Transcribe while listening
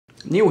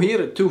Neil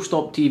here at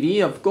Toolstop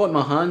TV. I've got in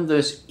my hand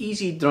this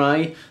easy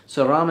dry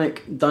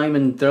ceramic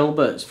diamond drill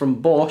bit. It's from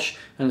Bosch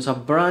and it's a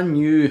brand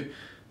new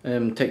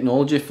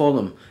technology for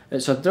them.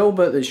 It's a drill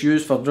bit that's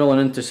used for drilling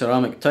into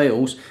ceramic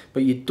tiles,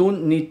 but you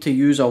don't need to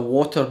use a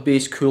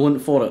water-based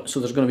coolant for it, so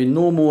there's going to be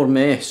no more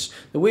mess.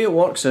 The way it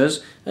works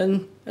is,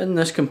 in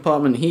this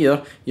compartment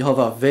here, you have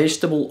a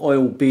vegetable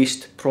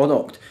oil-based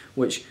product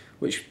which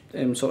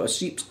sort of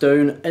seeps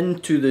down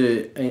into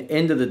the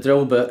end of the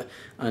drill bit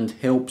and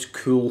helps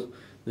cool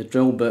the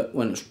drill bit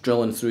when it's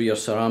drilling through your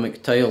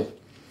ceramic tile.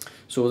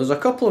 So there's a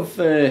couple of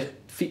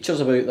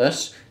features about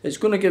this. It's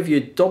going to give you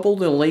double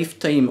the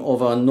lifetime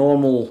of a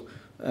normal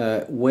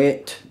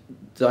wet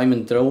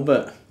diamond drill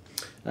bit.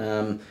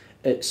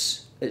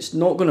 It's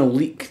not going to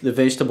leak the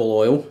vegetable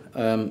oil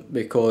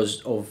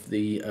because of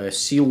the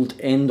sealed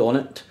end on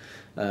it.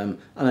 And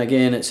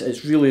again,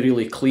 it's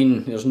really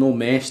clean. There's no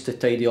mess to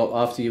tidy up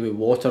after you with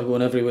water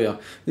going everywhere.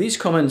 These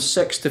come in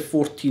 6 to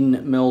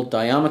 14mm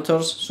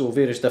diameters, so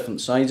various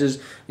different sizes.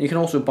 And you can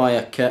also buy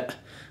a kit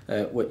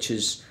which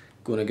is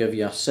going to give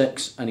you a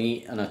 6, an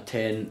 8 and a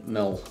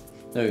 10mm.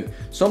 Now,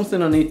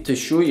 something I need to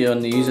show you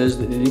on these is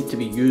that they need to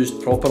be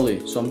used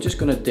properly, so I'm just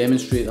going to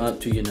demonstrate that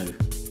to you now.